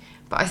carefully.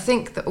 But I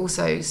think that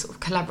also sort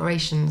of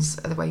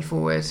collaborations are the way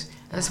forward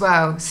as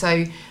well.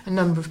 So a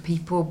number of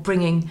people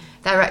bringing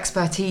their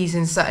expertise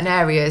in certain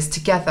areas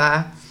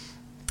together.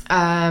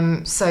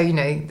 So, you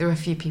know, there are a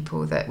few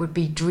people that would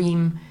be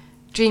dream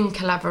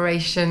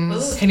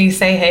collaborations. Ooh, can you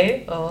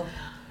say who? Or?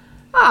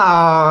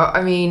 Oh,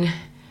 I mean,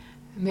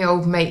 my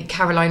old mate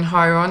Caroline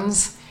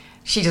Hirons.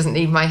 She doesn't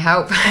need my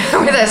help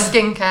with her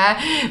skincare.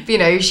 But, you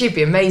know, she'd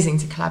be amazing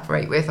to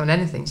collaborate with on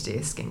anything to do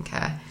with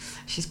skincare.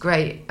 She's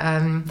great.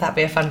 That'd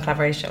be a fun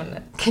collaboration, wouldn't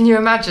it? Can you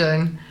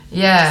imagine?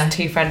 Yeah. Just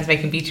two friends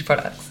making beauty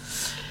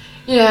products.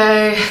 You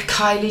know,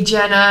 Kylie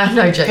Jenner.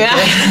 No joking.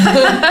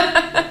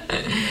 Yeah.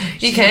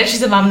 You could.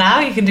 She's a mum now.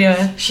 You can do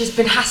it. She's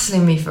been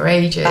hassling me for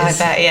ages. I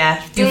bet,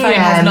 yeah. Your phone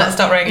has not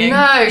stopped ringing.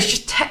 No, she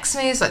just texts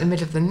me. It's like the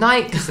middle of the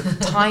night because of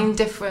the time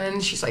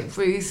difference. She's like,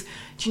 Ruth,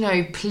 do you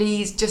know,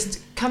 please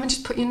just come and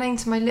just put your name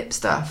to my lip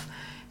stuff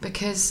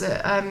because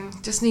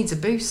just needs a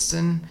boost.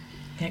 And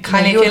yeah,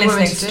 Kylie, if you're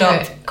listening,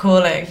 stop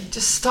calling.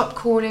 Just stop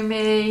calling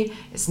me.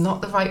 It's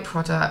not the right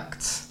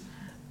product.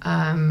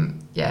 I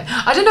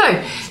don't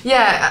know.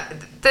 Yeah,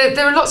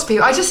 there are lots of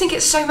people. I just think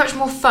it's so much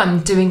more fun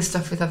doing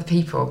stuff with other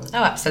people.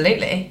 Oh,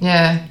 absolutely.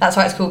 Yeah. That's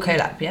why it's called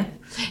CoLab, yeah?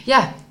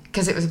 Yeah,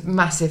 because it was a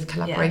massive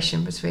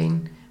collaboration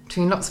between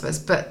lots of us.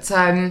 But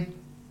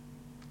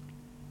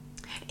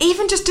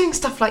even just doing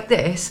stuff like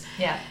this,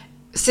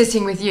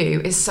 sitting with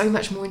you is so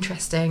much more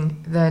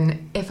interesting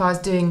than if I was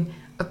doing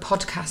a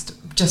podcast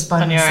just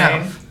by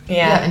myself.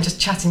 Yeah, and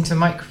just chatting to a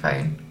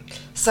microphone.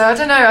 So I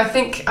don't know, I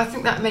think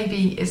that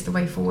maybe is the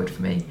way forward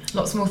for me.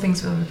 Lots more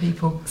things with other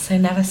people. So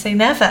never say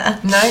never.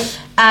 No.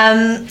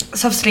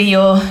 So obviously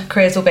your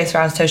career is all based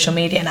around social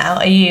media now.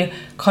 Are you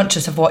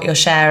conscious of what you're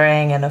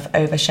sharing and of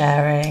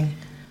oversharing?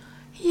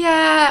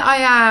 Yeah, I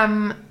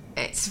am.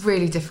 It's a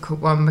really difficult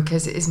one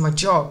because it is my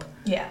job.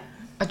 Yeah.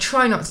 I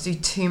try not to do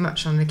too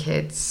much on the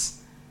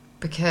kids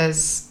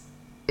because,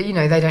 you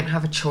know, they don't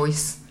have a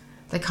choice.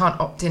 They can't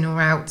opt in or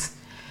out.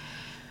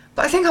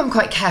 But I think I'm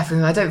quite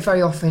careful. I don't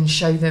very often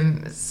show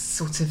them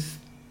sort of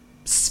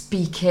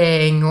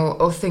speaking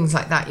or things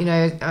like that. You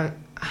know,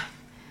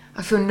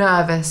 I feel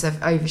nervous of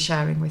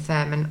oversharing with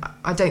them, and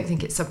I don't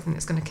think it's something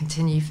that's going to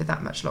continue for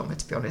that much longer,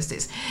 to be honest.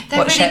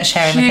 They're really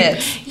sharing cute. The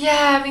kids?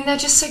 Yeah, I mean, they're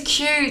just so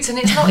cute. And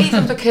it's not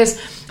even because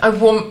I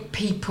want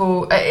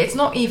people... It's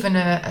not even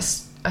a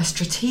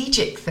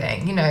strategic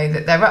thing, you know,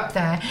 that they're up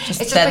there. Just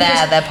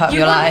they're part of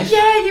your life.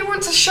 Yeah, you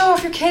want to show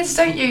off your kids,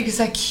 don't you? Because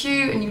they're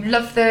cute and you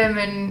love them,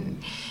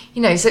 and...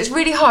 You know, so it's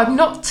really hard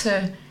not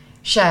to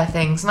share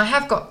things. And I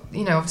have got,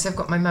 you know, obviously I've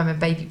got my mum and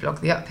baby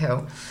blog, The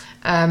Uphill.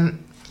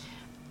 And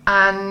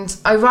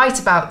I write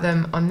about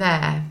them on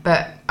there,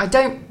 but I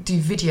don't do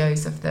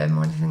videos of them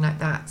or anything like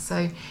that.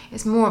 So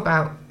it's more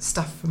about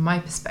stuff from my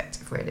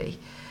perspective, really.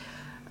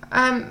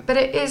 But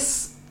it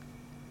is,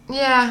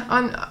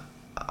 I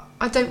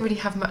don't really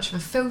have much of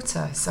a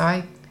filter, so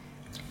I...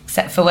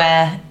 Except for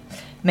where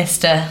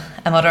Mr.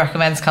 A Model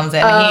Recommends comes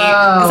in.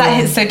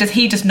 So does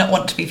he just not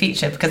want to be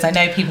featured? Because I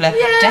know people are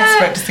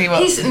desperate to see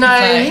what he's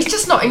like. He's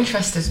just not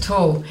interested at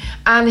all.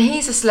 And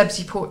he's a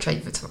celebrity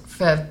portrait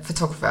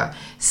photographer.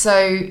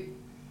 So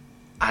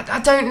I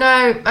don't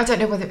know. I don't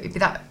know whether it would be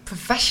that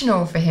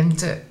professional for him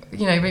to,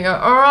 you know, be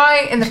all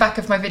right in the back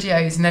of my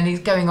videos, and then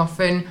he's going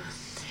off and,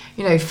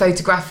 you know,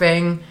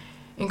 photographing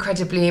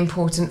incredibly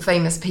important,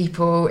 famous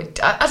people.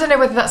 I don't know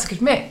whether that's a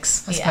good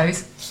mix, I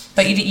suppose.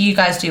 But you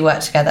guys do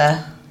work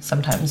together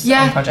sometimes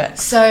on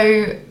projects.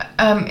 So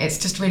it's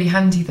just really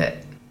handy that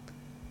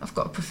I've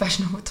got a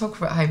professional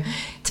photographer at home.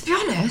 To be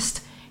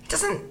honest, he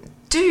doesn't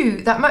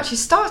do that much.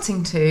 He's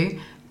starting to,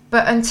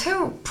 but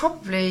until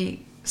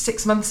probably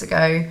 6 months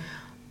ago,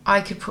 I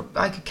could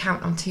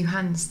count on two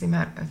hands the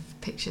amount of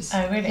pictures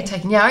he'd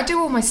taken. Yeah, I do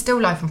all my still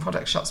life and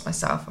product shots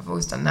myself. I've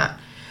always done that.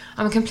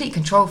 I'm a complete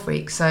control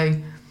freak, so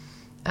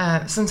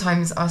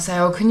sometimes I'll say,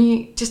 oh, can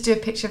you just do a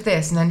picture of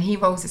this? And then he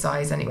rolls his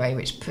eyes anyway,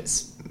 which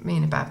puts me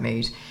in a bad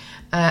mood.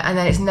 And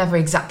then it's never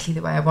exactly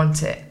the way I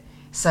want it.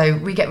 So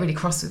we get really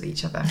cross with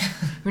each other.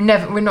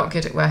 We're not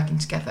good at working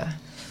together.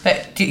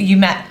 But you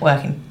met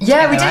working together,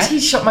 Yeah, we did. Right? He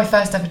shot my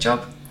first ever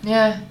job.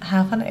 Yeah.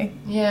 How funny.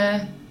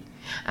 Yeah.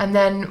 And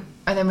then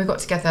we got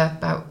together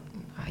about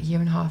a year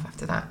and a half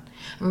after that.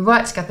 And we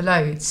worked together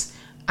loads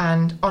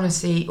and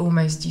honestly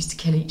almost used to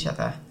kill each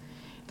other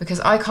because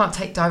I can't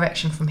take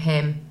direction from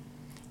him.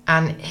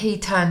 And he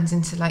turns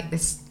into like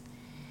this,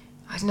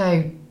 I don't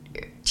know,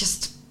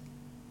 just...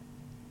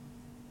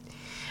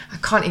 I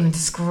can't even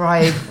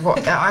describe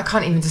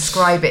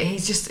it.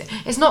 He's just,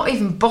 it's not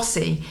even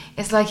bossy.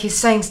 It's like he's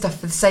saying stuff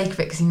for the sake of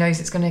it because he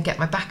knows it's going to get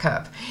my back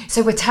up.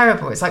 So we're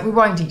terrible. It's like we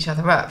wind each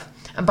other up.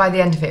 And by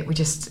the end of it, we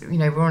just,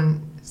 we're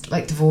on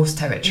like divorce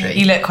territory.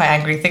 You look quite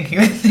angry thinking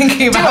about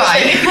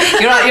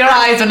it. Your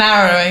eyes are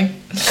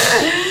narrowing.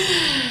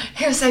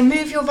 He'll say,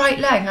 move your right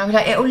leg. And I'll be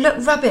like, it'll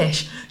look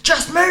rubbish.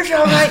 Just move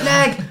your right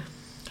leg.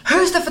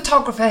 Who's the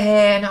photographer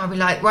here? And I'll be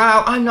like,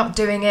 wow, I'm not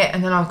doing it.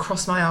 And then I'll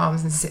cross my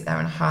arms and sit there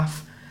and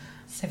huff.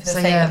 So for the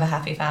sake of a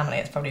happy family,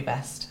 it's probably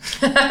best.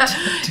 Do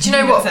you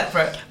know what?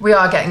 Separate. We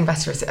are getting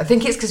better at it. I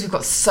think it's because we've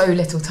got so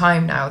little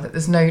time now that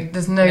there's no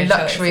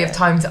luxury of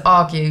time to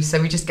argue, so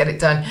we just get it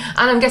done.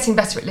 And I'm getting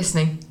better at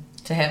listening.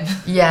 To him.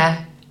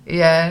 Yeah.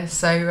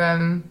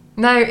 So,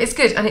 no, it's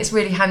good. And it's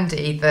really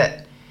handy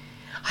that,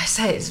 I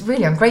say it's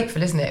really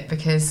ungrateful, isn't it?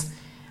 Because,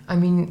 I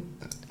mean,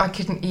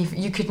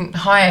 you couldn't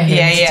hire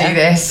him to do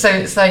this. So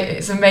it's like,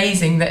 it's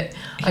amazing that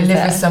I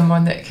live with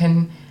someone that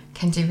can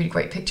do really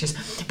great pictures.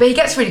 But he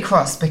gets really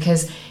cross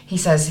because he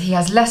says he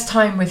has less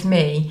time with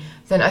me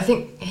than, I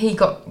think he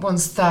got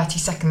once 30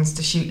 seconds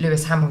to shoot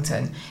Lewis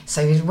Hamilton.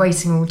 So he was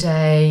waiting all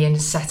day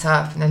and set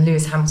up, and then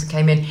Lewis Hamilton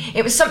came in.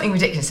 It was something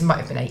ridiculous. It might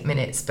have been 8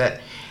 minutes, but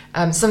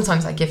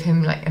sometimes I give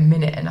him like a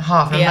minute and a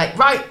half. And I'm like,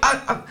 right,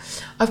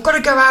 I've got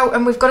to go out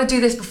and we've got to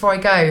do this before I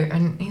go.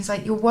 And he's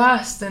like, you're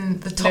worse than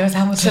the top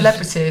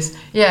celebrities.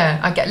 Yeah,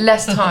 I get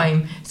less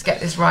time to get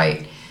this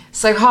right.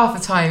 So half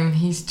the time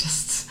he's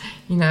just,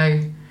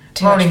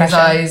 rolling his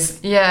eyes.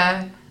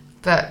 Yeah,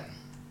 but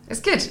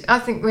it's good. I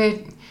think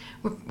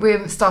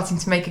we're starting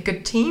to make a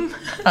good team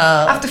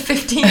after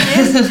 15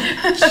 years.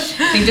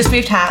 You've just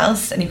moved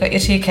house and you've got your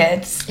 2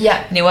 kids.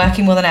 Yeah. And you're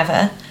working more than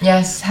ever.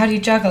 Yes. How do you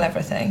juggle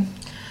everything?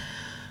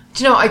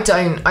 Do you know what? I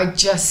don't. I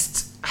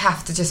just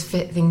have to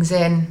fit things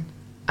in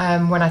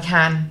when I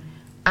can.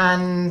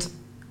 And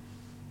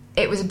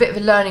it was a bit of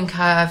a learning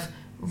curve,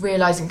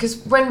 realising,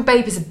 because when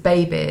babies are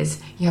babies,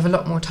 you have a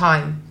lot more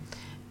time.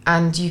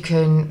 And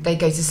they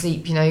go to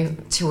sleep,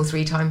 2 or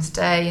 3 times a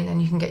day, and then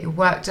you can get your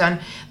work done.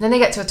 And then they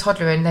get to a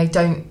toddler and they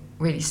don't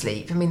really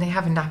sleep. I mean, they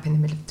have a nap in the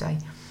middle of the day.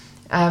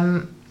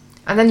 And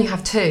then you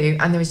have 2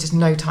 and there is just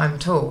no time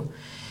at all.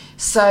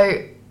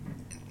 So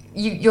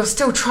you're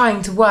still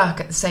trying to work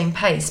at the same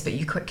pace, but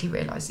you quickly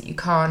realise that you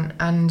can't.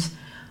 And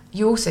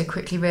you also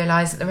quickly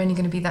realise that they're only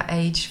going to be that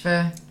age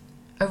for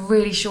a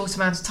really short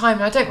amount of time.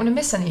 And I don't want to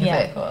miss any of it. Yeah,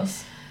 of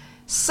course.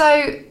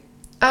 So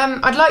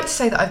I'd like to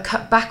say that I've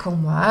cut back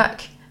on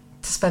work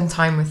to spend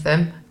time with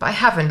them, but I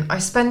haven't. I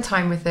spend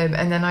time with them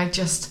and then I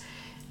just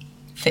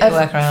fit the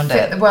work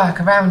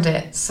around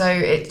it. So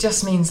it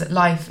just means that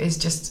life is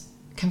just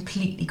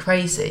completely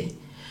crazy.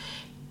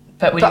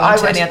 But would you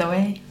want it any other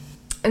way?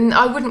 And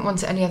I wouldn't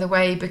want it any other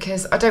way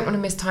because I don't want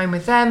to miss time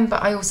with them,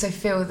 but I also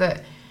feel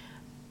that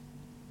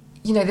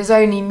there's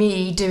only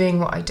me doing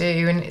what I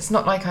do, and it's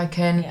not like I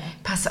can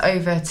pass it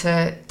over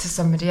to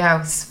somebody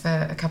else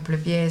for a couple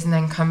of years and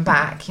then come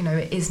back.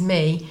 It is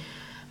me.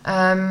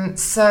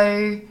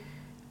 So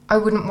I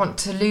wouldn't want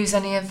to lose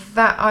any of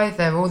that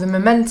either, or the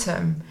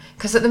momentum,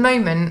 because at the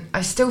moment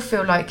I still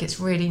feel like it's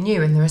really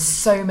new and there are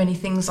so many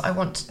things that I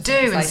want to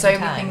do and so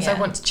many things I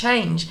want to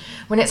change,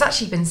 when it's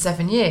actually been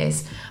 7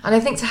 years. And I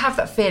think to have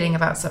that feeling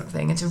about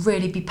something and to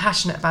really be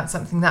passionate about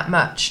something that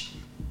much,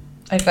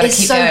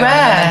 it's so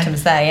rare.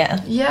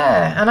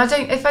 Yeah,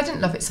 and if I didn't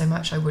love it so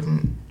much, I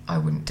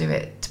wouldn't do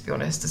it, to be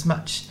honest, as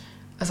much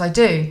as I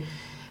do.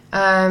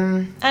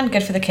 And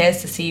good for the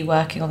kids to see you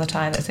working all the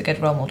time. That's a good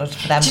role model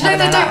for them. Do you know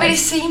they don't really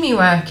see me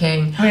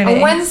working? Really?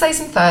 On Wednesdays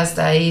and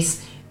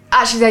Thursdays,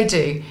 actually they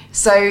do.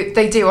 So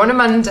they do on a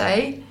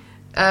Monday.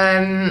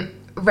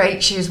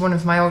 Rach, she is one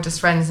of my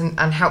oldest friends and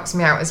helps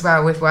me out as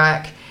well with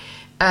work.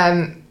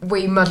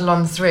 We muddle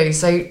on through.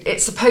 So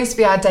it's supposed to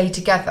be our day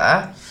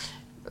together.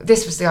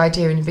 This was the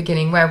idea in the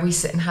beginning, where we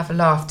sit and have a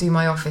laugh, do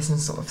my office and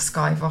sort of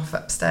skive off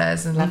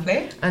upstairs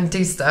and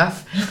do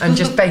stuff and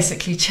just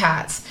basically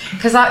chat.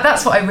 Because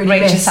that's what I really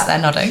miss. Rach is sat there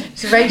nodding.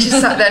 Rach is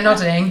sat there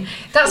nodding.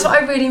 That's what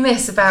I really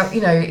miss about,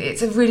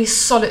 it's a really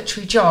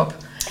solitary job.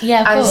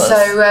 Yeah, of and course.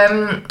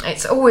 so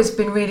it's always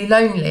been really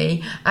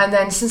lonely. And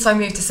then since I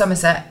moved to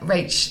Somerset,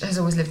 Rach has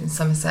always lived in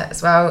Somerset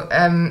as well.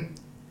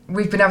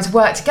 We've been able to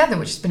work together,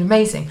 which has been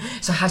amazing.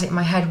 So I had it in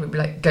my head, we'd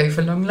like go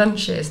for long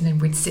lunches, and then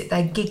we'd sit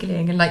there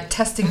giggling and like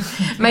testing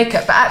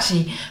makeup. But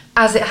actually,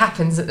 as it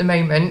happens at the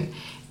moment,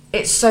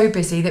 it's so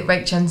busy that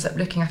Rach ends up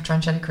looking after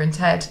Angelica and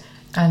Ted.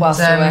 And, whilst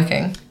you're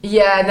working.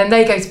 Yeah, and then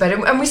they go to bed,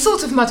 and we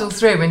sort of muddle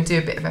through and do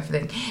a bit of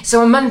everything.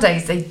 So on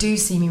Mondays, they do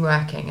see me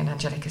working, and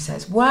Angelica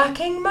says,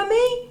 "Working,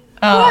 mummy?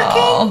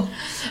 Working?"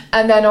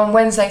 And then on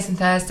Wednesdays and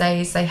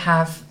Thursdays, they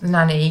have the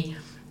nanny,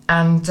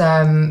 and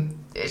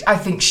I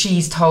think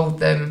she's told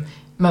them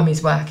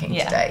mummy's working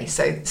today.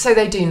 So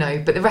they do know,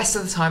 but the rest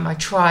of the time, I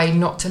try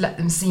not to let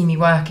them see me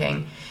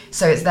working,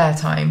 so it's their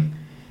time,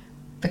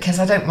 because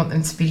I don't want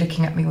them to be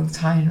looking at me all the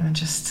time and I'm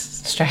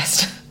just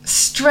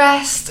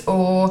stressed,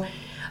 or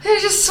they're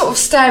just sort of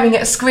staring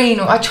at a screen,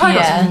 or I try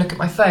not to even look at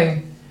my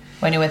phone.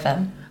 When you're with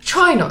them?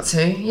 Try not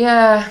to,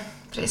 yeah.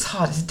 But it's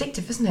hard, it's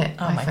addictive, isn't it?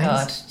 Oh my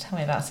God, tell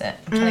me about it.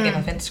 I'm trying to give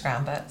up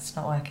Instagram, but it's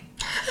not working.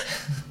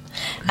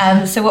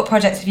 So what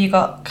projects have you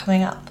got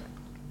coming up?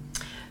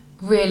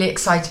 Really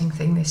exciting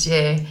thing this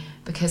year,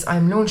 because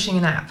I'm launching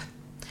an app,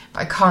 but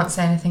I can't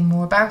say anything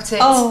more about it.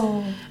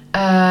 Oh.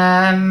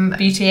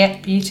 Beauty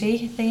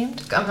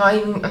themed? I'm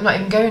not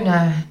even going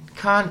there.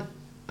 Can't,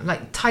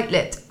 like,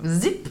 tight-lipped.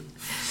 Zip.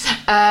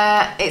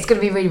 It's going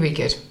to be really, really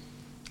good.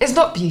 It's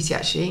not beauty,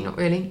 actually, not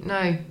really,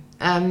 no.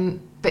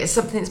 But it's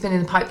something that's been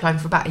in the pipeline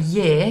for about a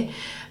year.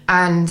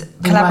 And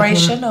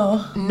collaboration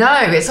or? No,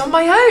 it's on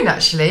my own,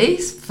 actually,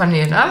 funnily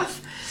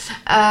enough.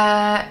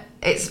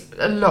 It's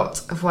a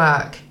lot of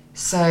work.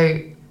 So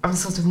I'm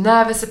sort of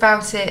nervous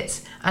about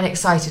it and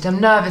excited.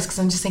 I'm nervous because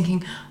I'm just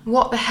thinking,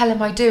 what the hell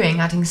am I doing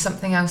adding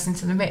something else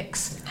into the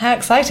mix? How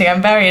exciting.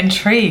 I'm very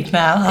intrigued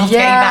now after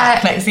getting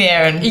back next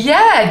year.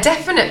 Yeah,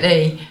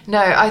 definitely. No,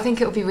 I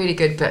think it'll be really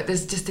good, but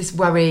there's just this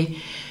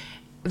worry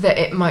that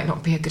it might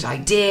not be a good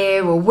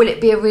idea, or will it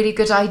be a really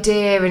good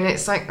idea? And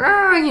it's like,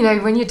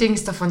 when you're doing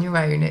stuff on your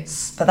own,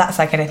 it's... But that's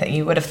like anything.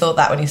 You would have thought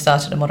that when you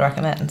started a Model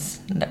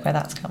Recommends. And look where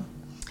that's come.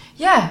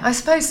 Yeah, I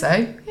suppose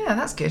so. Yeah,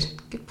 that's good.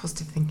 Good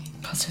positive thinking.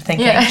 Positive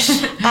thinking. Yeah.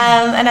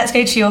 And let's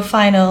go to your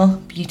final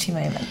beauty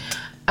moment.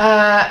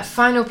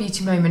 Final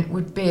beauty moment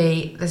would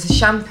be, there's a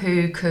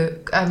shampoo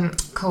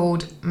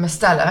called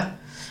Mastella,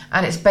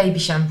 and it's baby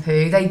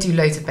shampoo. They do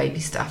loads of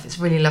baby stuff. It's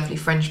a really lovely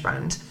French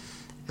brand,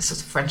 a sort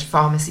of French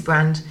pharmacy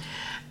brand.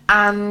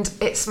 And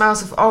it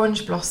smells of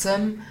orange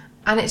blossom,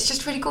 and it's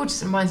just really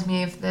gorgeous. It reminds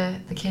me of the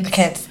kids. The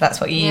kids,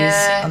 that's what you use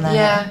on their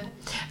hair.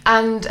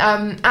 And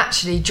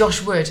actually,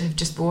 Josh Wood have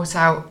just brought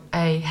out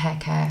a hair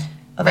care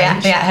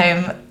range. The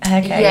at-home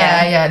hair care.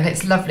 Yeah, and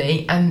it's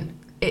lovely, and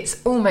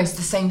it's almost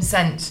the same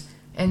scent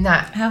in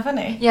that. How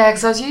funny. Yeah,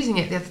 because I was using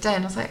it the other day,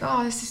 and I was like,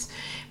 oh, this is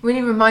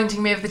really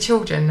reminding me of the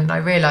children, and I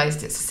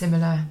realised it's a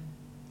similar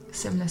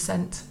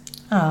scent.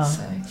 Oh.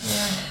 So,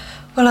 yeah.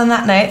 Well, on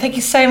that note, thank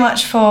you so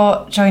much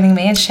for joining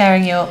me and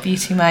sharing your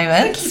beauty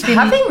moments. Thank you for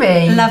having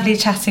me. Lovely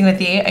chatting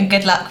with you, and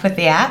good luck with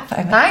the app.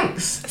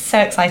 Thanks. So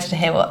excited to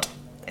hear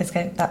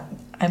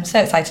I'm so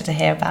excited to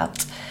hear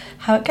about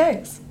how it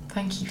goes.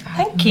 Thank you for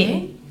having me. Thank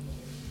you.